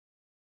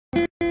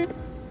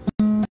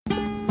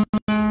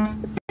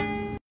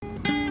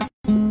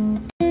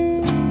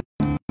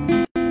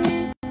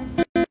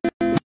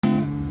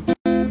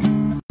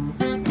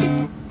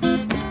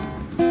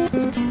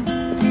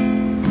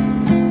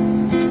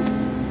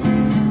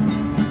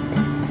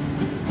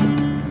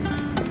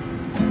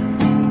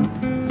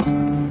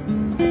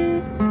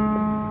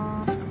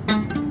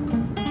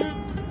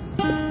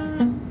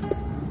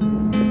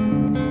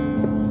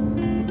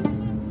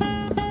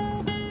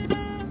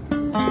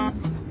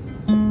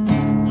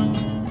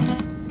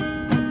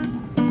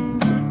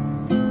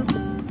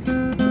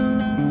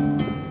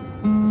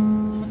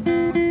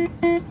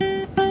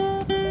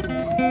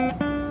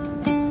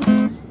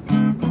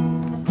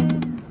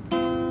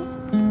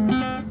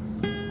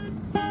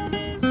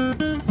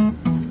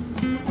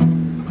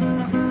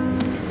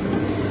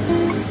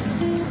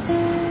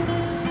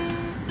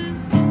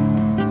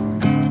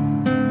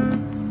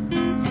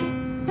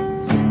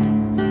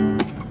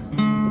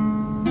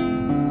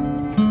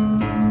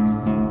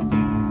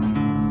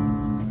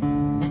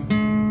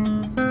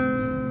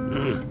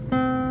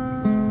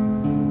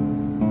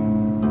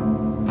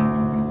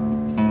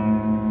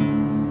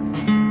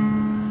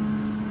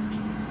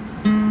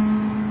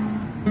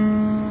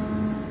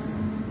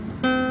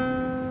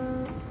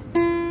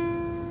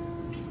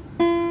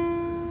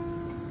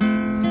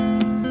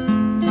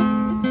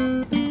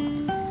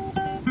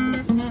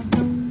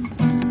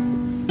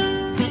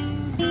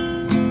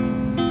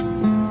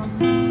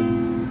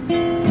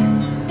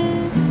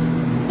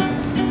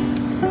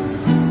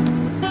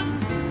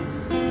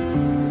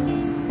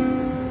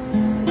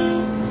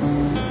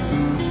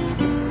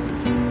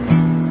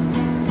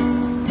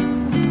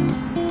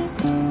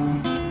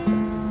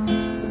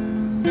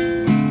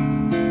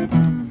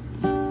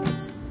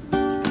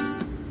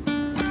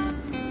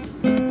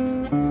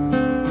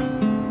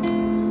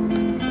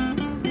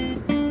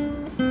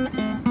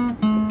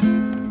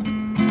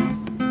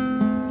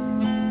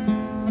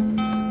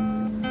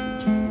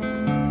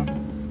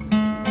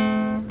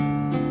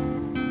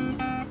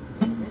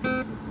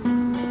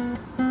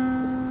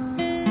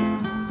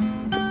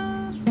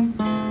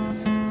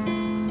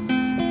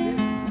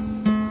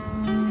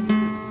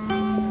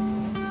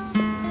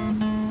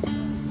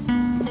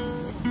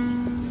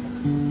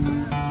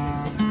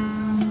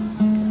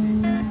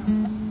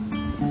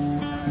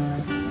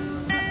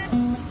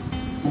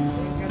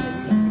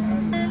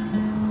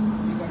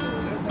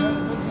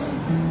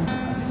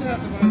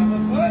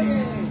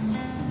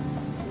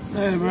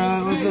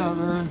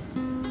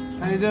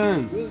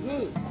doing?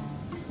 Good.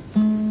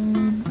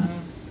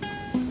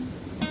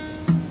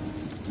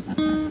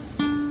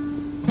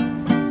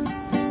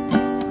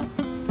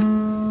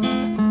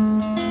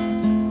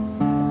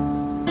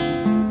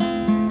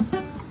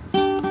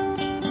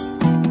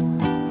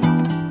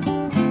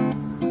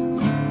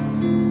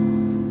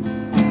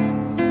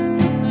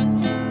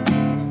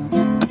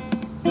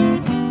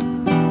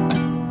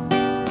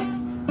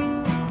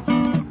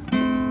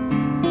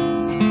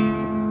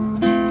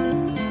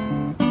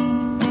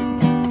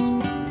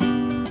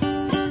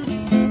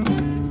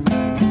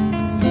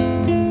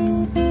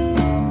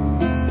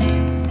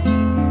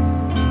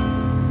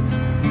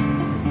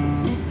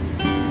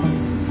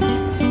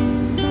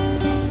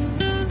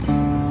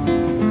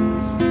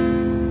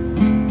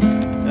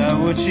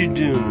 What you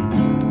doing?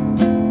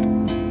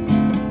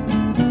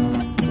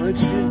 What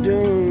you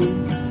doing?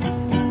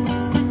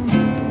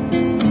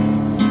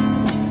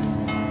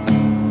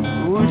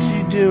 What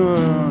you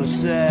doing on a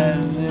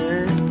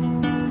Saturday?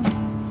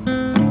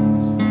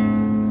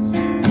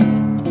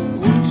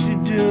 What you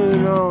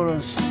doing on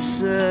a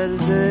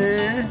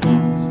Saturday?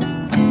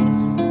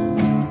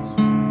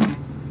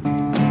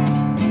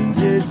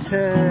 Good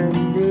time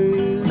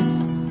blues.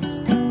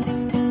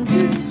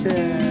 Good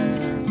time.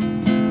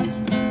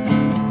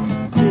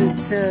 Good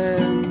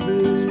time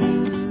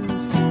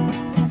blues,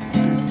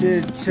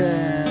 good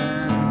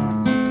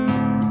time.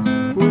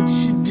 What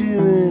you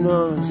doing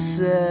on a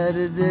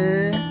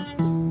Saturday?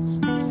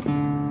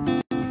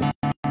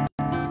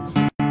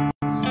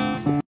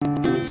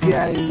 The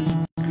sky is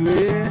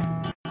gray.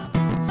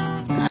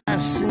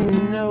 I've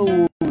seen no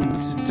one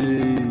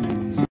today.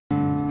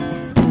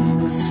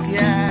 The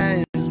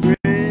sky is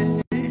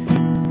gray.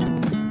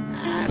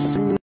 I've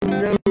seen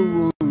no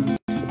one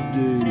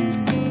today.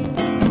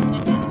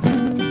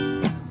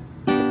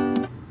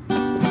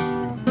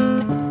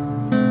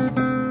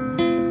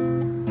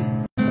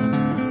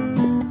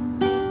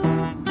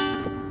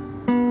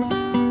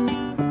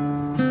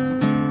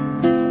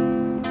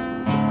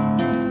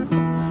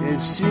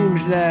 It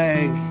seems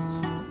like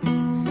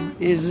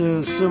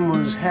it's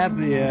someone's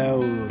happy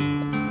hour.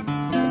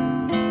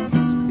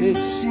 It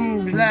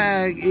seems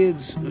like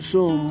it's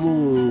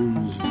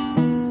someone's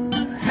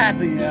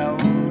happy hour.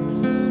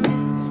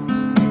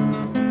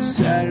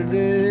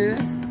 Saturday,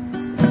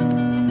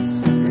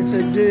 it's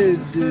a dead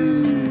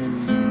day.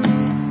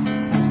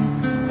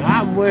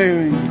 I'm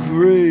wearing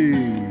gray.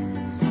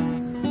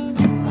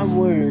 I'm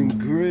wearing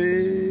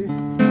gray.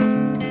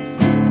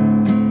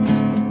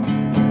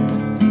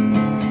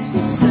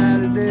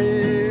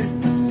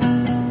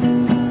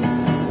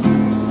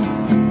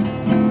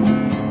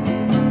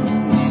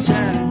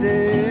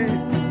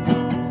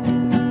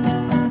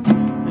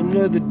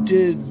 Another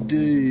dead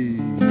day.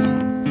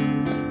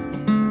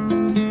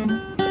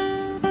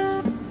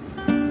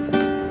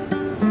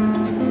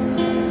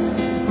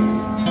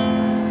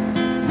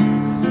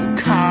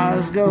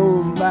 Cars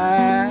going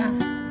by,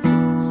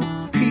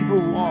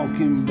 people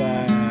walking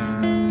by.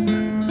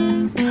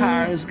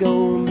 Cars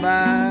going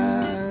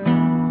by,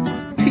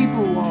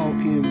 people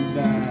walking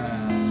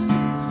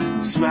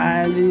by.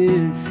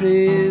 Smiling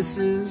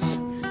faces,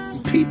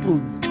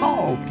 people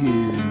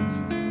talking.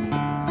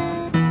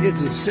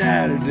 It's a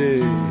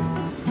Saturday.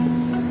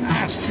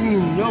 I've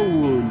seen no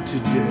one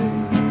today.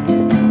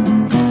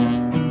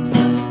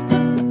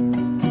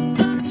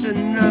 It's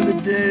another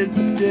dead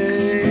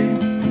day.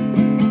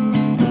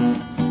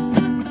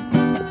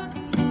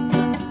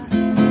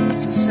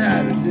 It's a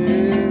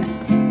Saturday.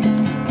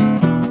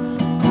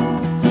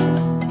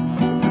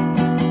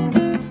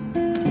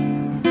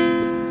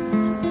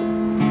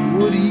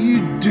 What are you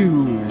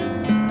doing?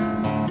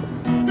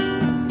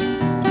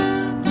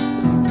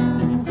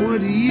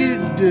 What are you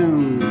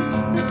doing?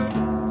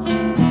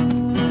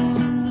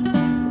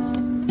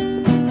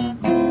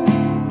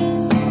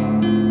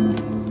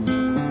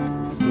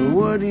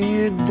 What are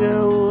you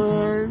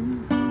doing?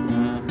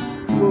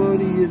 What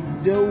are you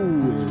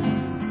doing?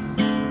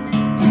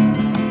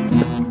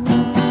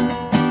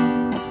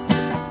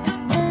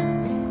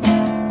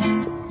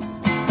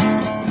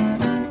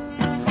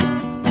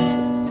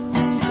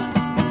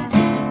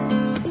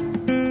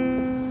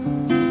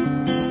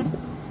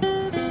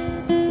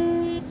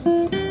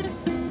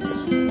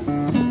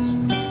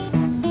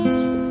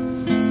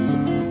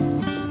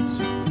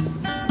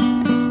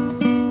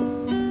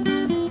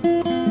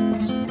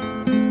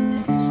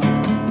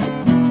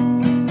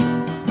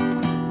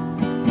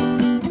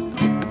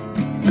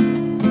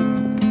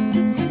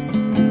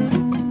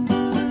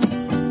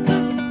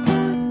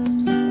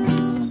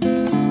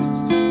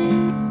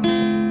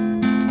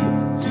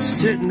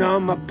 Sitting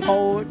on my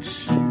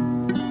porch,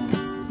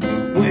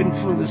 waiting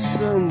for the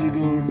sun to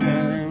go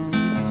down.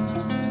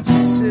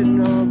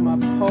 Sitting on my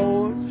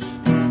porch,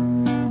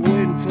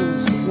 waiting for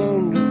the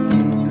sun to go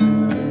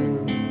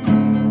down.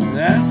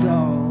 That's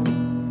all.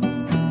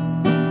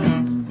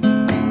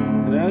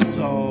 That's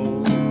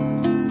all.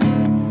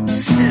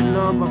 Sitting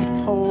on my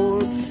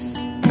porch,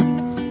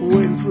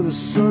 waiting for the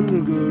sun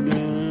to go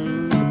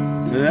down.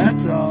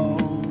 That's all.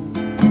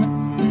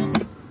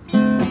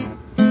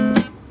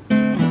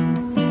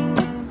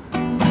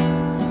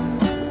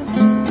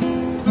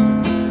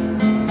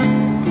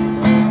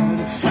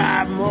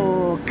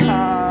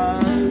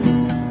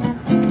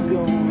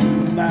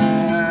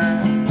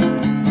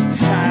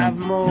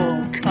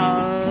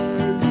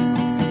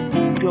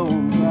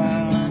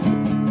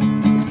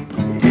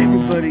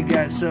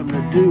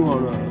 do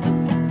on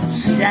a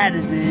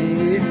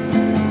Saturday.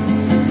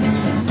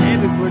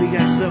 Everybody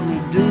got something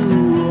to do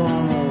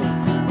on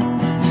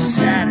a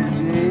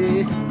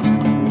Saturday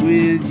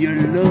with your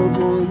loved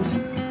ones.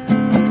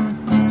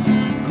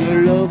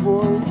 Your loved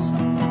ones.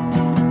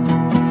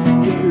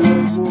 Your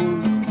loved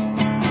ones.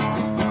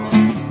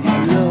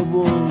 Your loved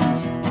ones.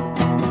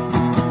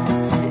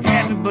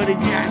 Everybody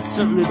got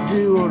something to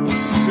do on a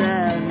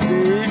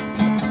Saturday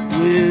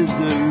with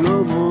the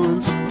loved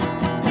ones.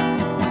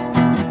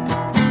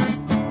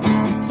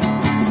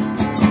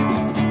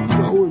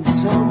 Going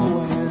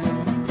somewhere,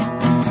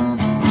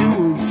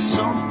 doing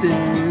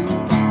something,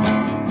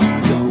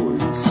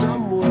 going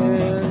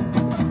somewhere,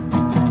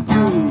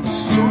 doing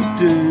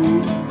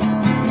something,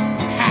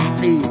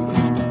 happy,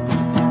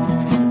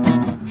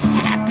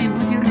 happy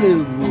with your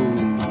loved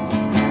ones,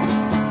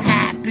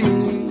 happy,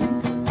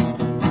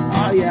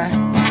 oh yeah,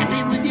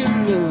 happy with your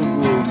loved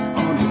ones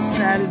on a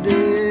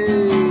Saturday.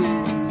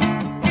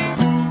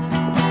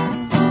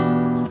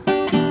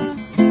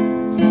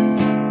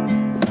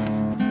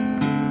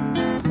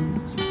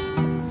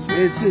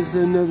 It's just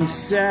another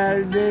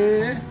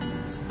Saturday,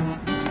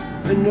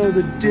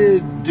 another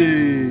dead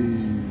day.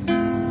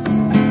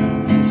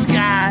 The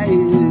sky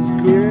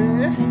is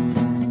gray,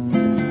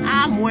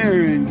 I'm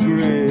wearing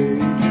gray.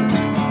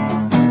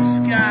 The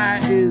sky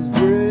is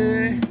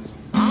gray,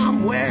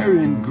 I'm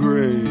wearing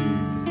gray.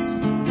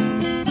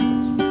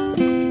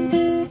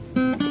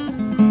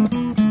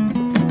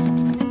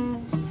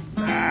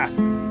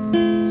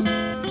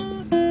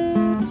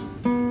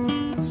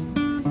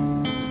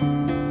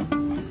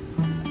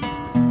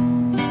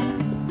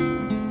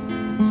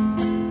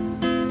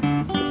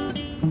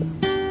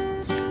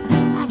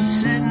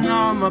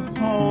 On my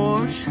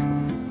porch,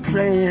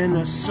 playing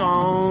a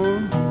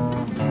song.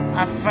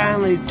 I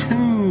finally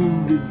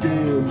tuned the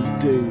damn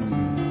thing.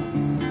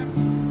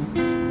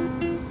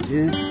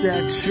 It's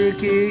that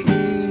tricky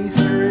E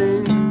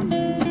string,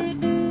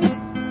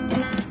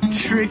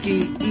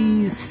 tricky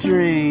E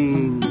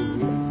string.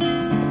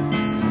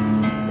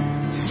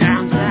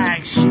 Sounds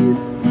like shit.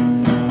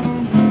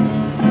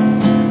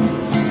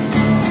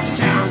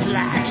 Sounds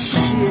like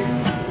shit.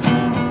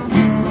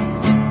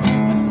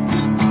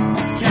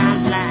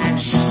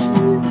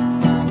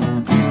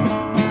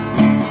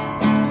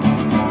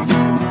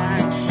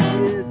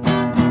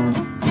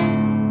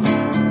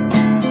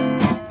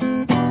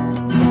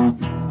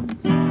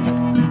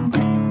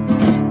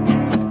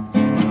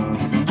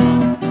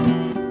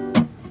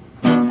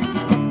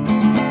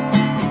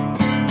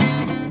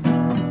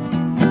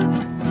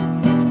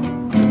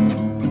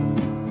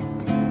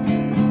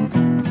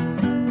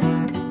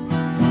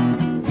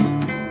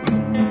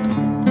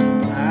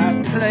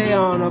 Play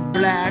on a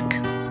black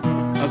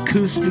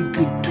acoustic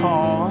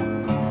guitar.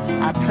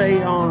 I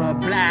play on a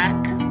black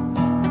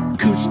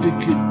acoustic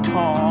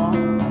guitar.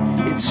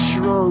 It's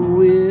strung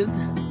with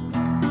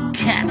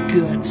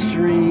catgut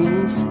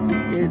strings.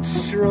 It's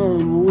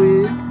strung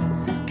with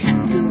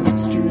catgut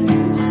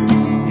strings.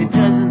 It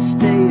doesn't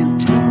stay in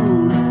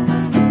tune.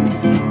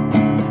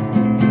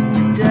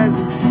 It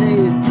doesn't stay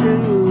in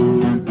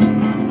tune.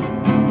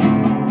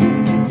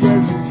 It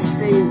doesn't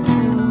stay in tune.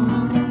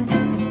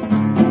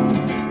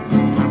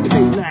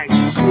 Play like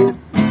shit.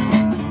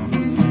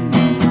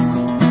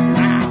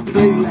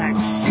 Play like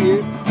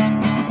shit.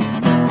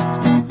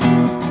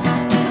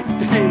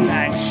 Play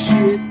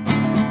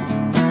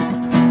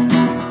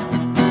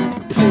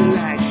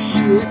like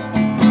shit.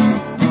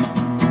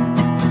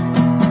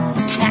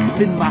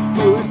 Tapping my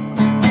foot.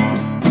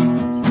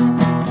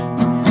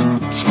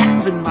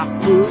 Tapping my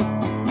foot.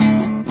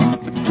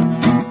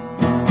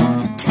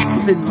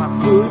 Tapping my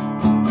foot.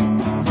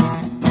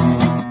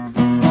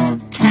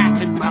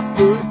 Tapping my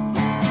foot.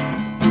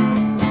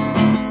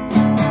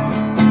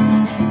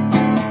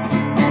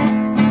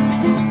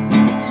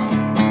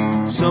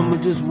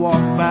 Someone just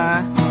walked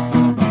by.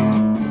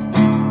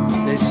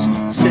 They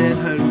said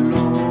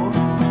hello.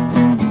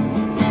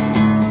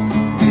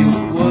 It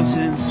was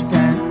in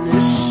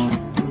Spanish.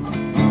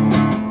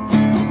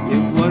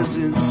 It was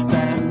in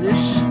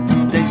Spanish.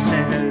 They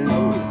said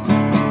hello.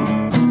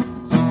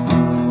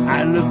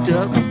 I looked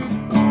up.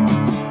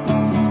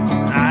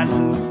 I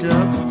looked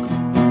up.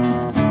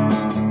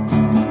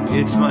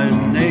 It's my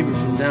neighbor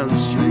from down the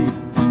street.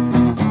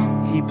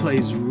 He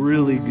plays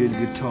really good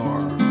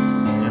guitar.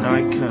 And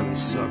I kind of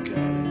suck at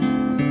it.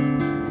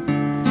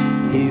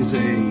 He's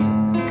a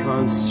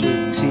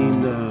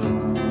concertina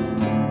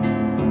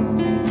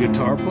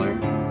guitar player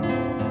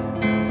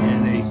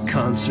and a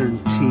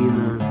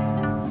concertina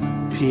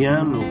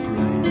piano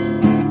player.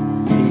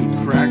 He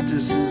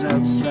practices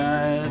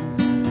outside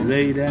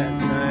late at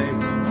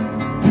night,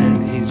 and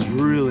he's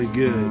really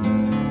good.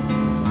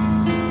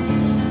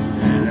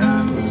 And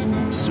I was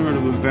sort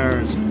of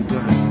embarrassed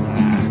because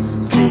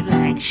I play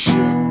like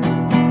shit.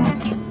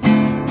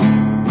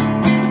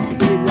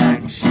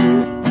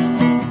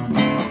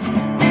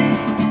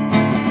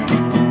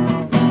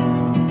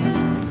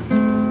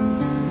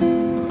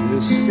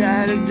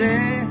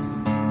 Saturday,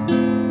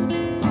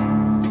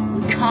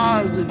 the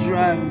cars are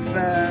driving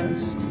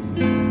fast.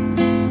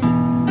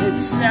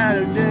 It's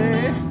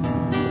Saturday,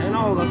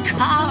 but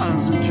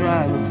cars are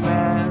driving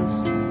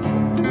fast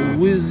and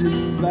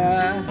whizzing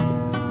by.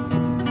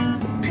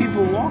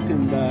 People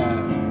walking by.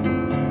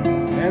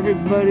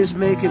 Everybody's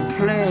making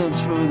plans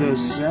for the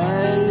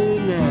Saturday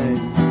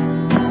night.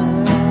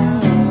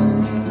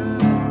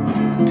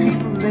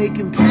 People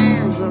making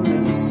plans on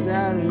the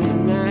Saturday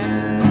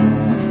night.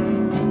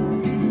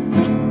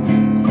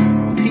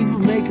 People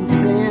making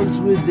plans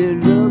with their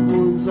loved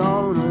ones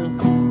on a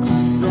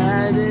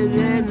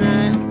Saturday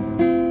night.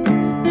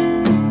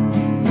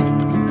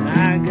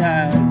 I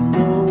got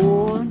no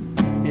one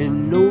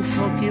and no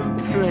fucking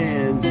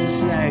plan,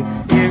 just like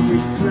every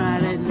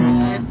Friday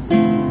night,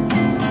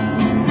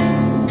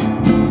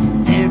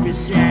 every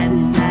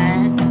Saturday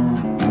night,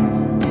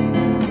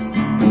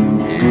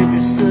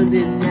 every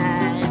Sunday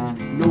night.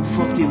 No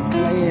fucking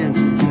plans.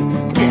 It's a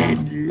dead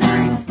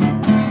life.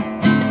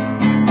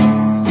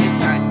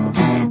 It's a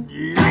dead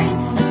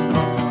life.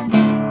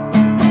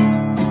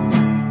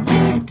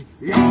 Dead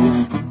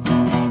life.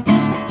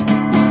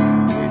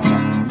 It's a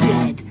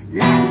dead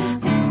life.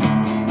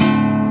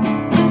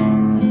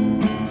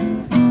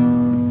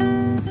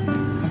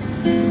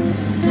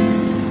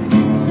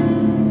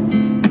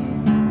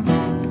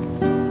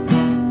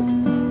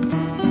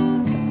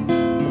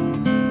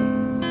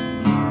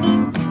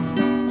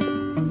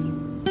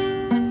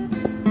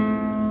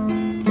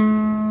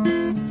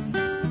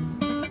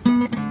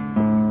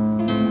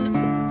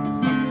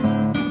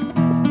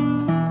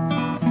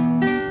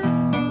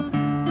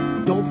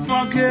 Don't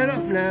fuck it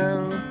up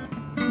now.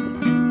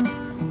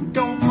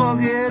 Don't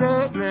fuck it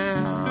up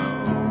now.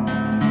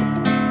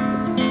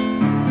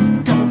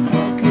 Don't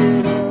fuck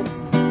it up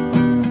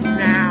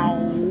now.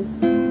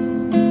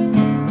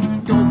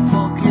 Don't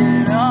fuck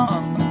it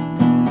up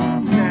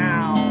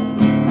now.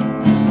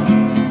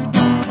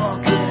 Don't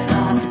fuck it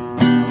up.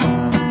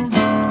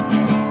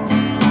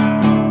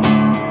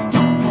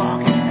 Don't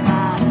fuck it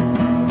up.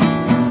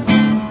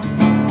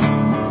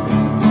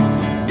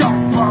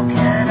 Don't fuck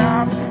it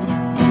up.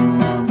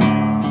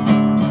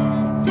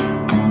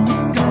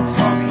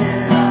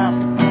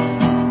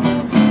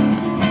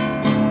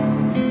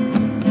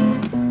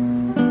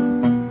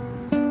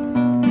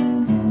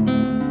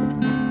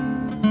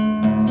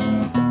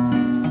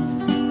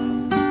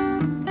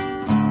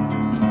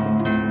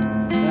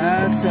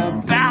 That's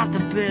about the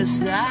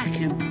best I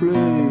can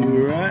play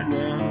right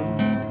now.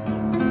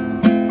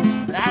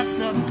 That's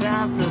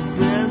about the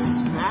best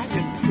I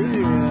can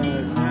play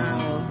right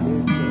now.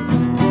 It's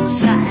a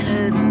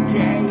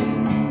Saturday.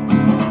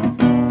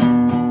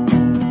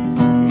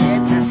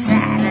 It's a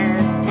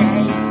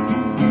Saturday.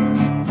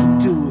 I'm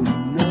doing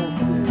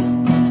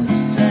nothing. It's a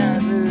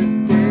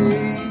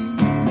Saturday.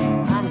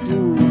 I'm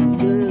doing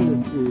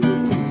nothing.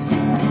 It's a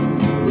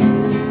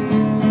Saturday.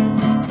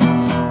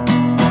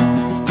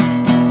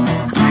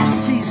 I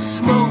see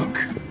smoke.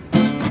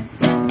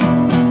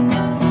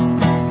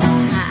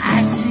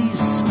 I see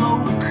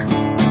smoke.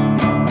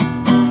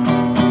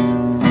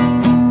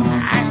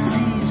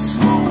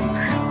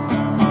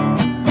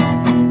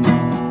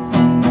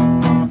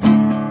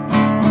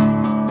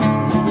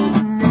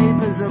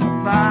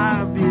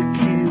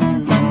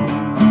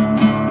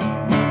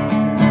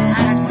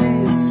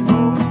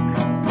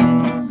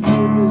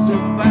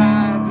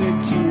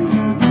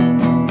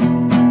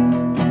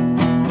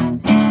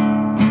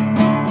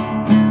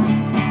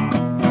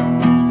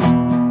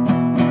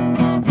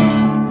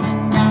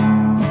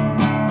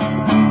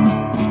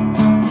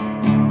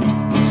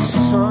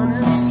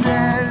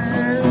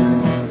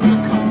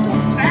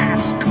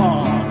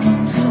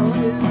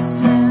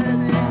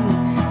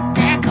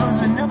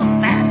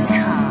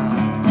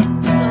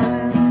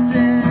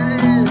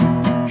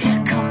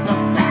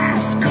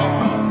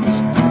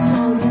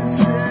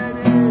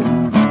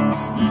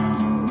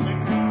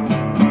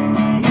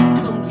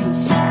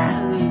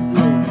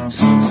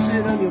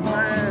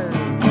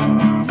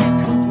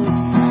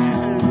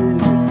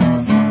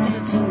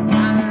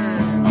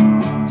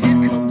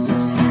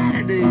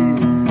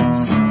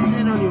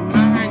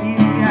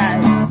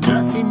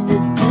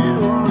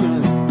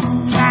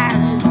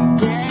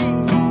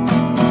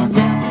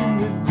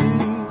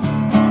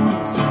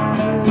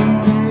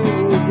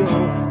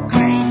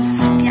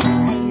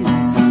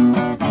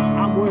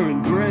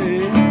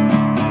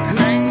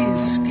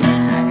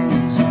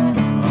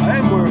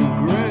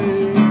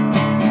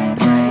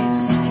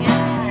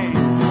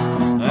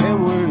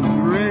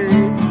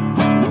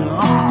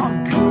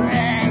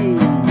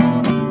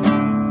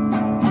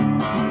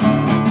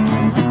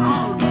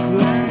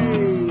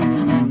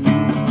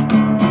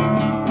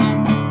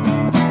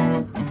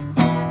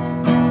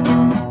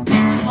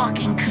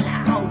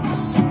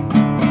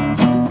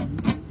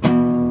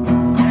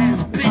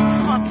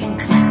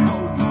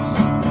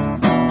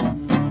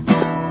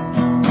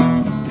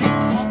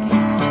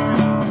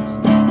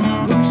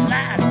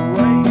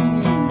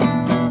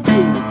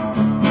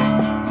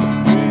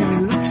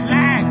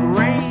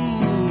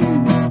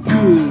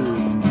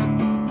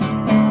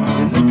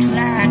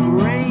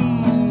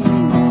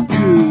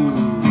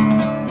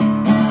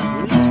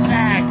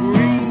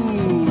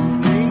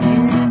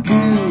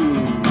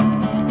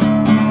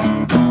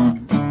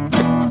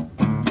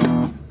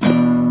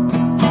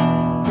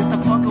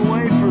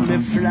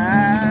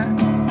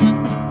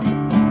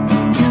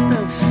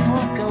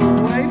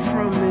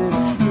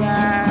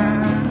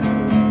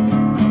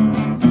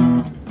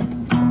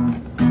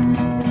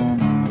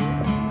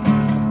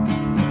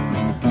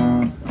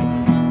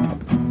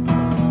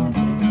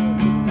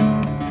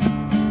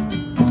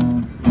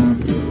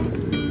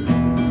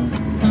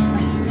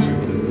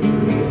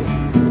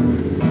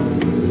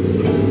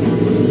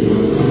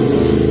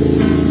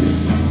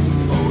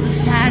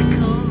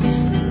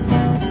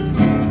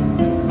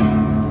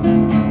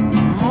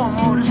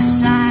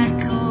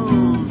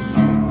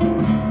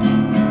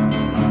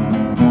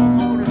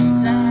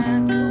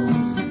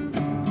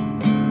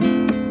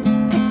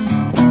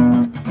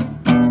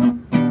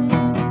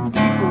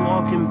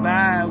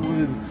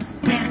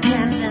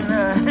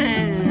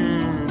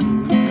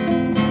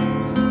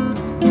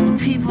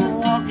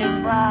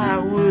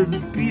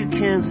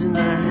 raising a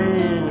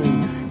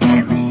hand.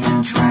 Give me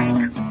a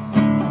drink.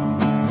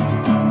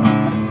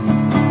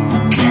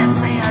 Give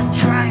me a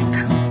drink.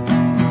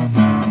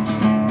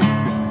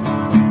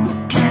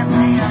 Give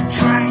me a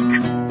drink.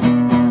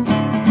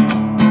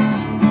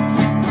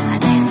 I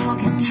need a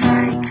fucking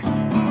drink.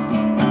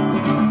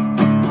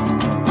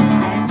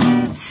 I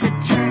need to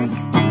drink.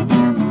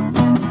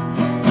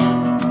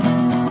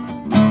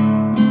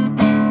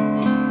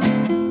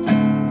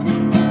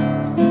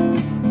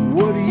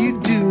 What are you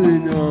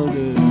doing on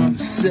a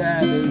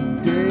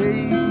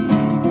Saturday?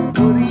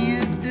 What are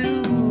you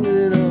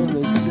doing on a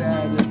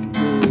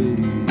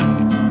Saturday?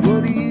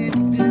 What are you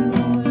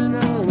doing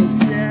on a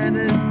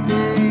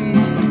Saturday?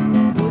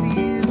 What are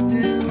you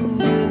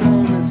doing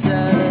on a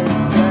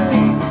Saturday?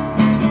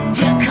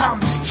 Here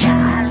comes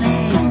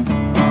Charlie.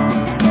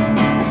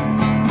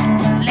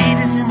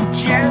 Ladies and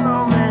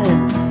gentlemen,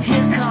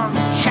 here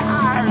comes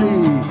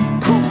Charlie.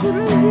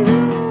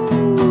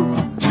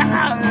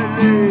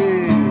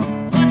 Charlie,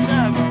 what's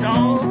up,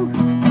 dog?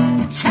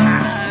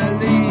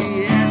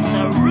 Charlie, it's a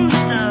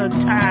rooster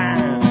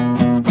time.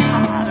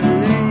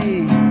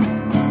 Charlie,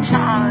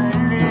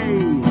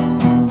 Charlie.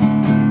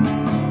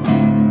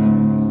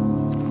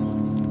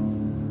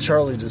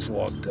 Charlie just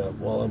walked up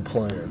while I'm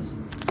playing.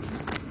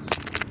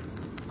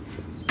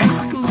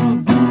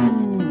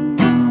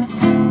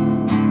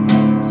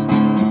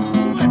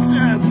 What's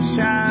up,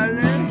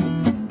 Charlie?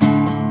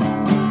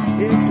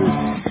 It's a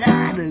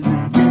Saturday.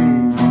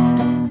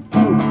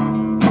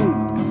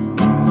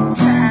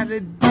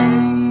 Saturday.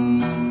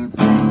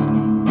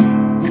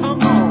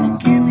 Come on,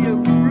 give me a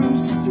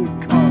rooster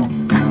call.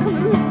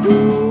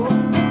 Cock-a-doodle-doo.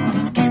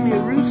 Give me a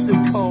rooster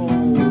call.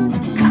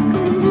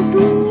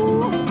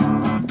 Cock-a-doodle-doo.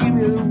 Give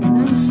me a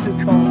rooster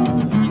call.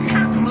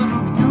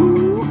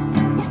 Cock-a-doodle-doo.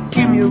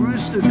 Give me a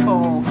rooster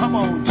call. Come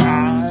on,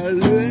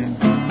 Charlie.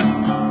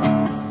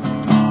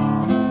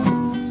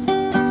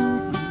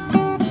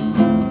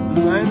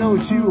 I know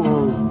what you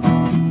want.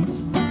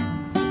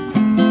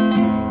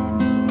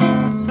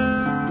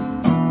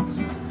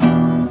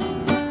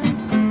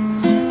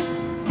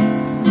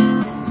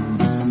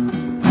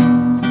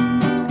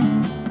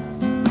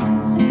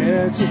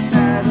 It's a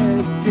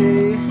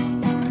Saturday.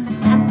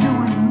 I'm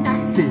doing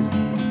nothing.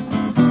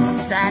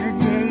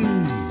 Saturday.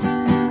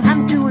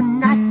 I'm doing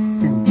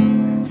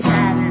nothing.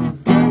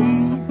 Saturday.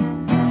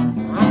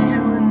 I'm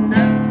doing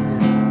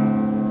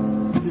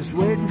nothing. Just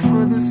waiting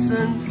for the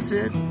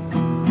sunset.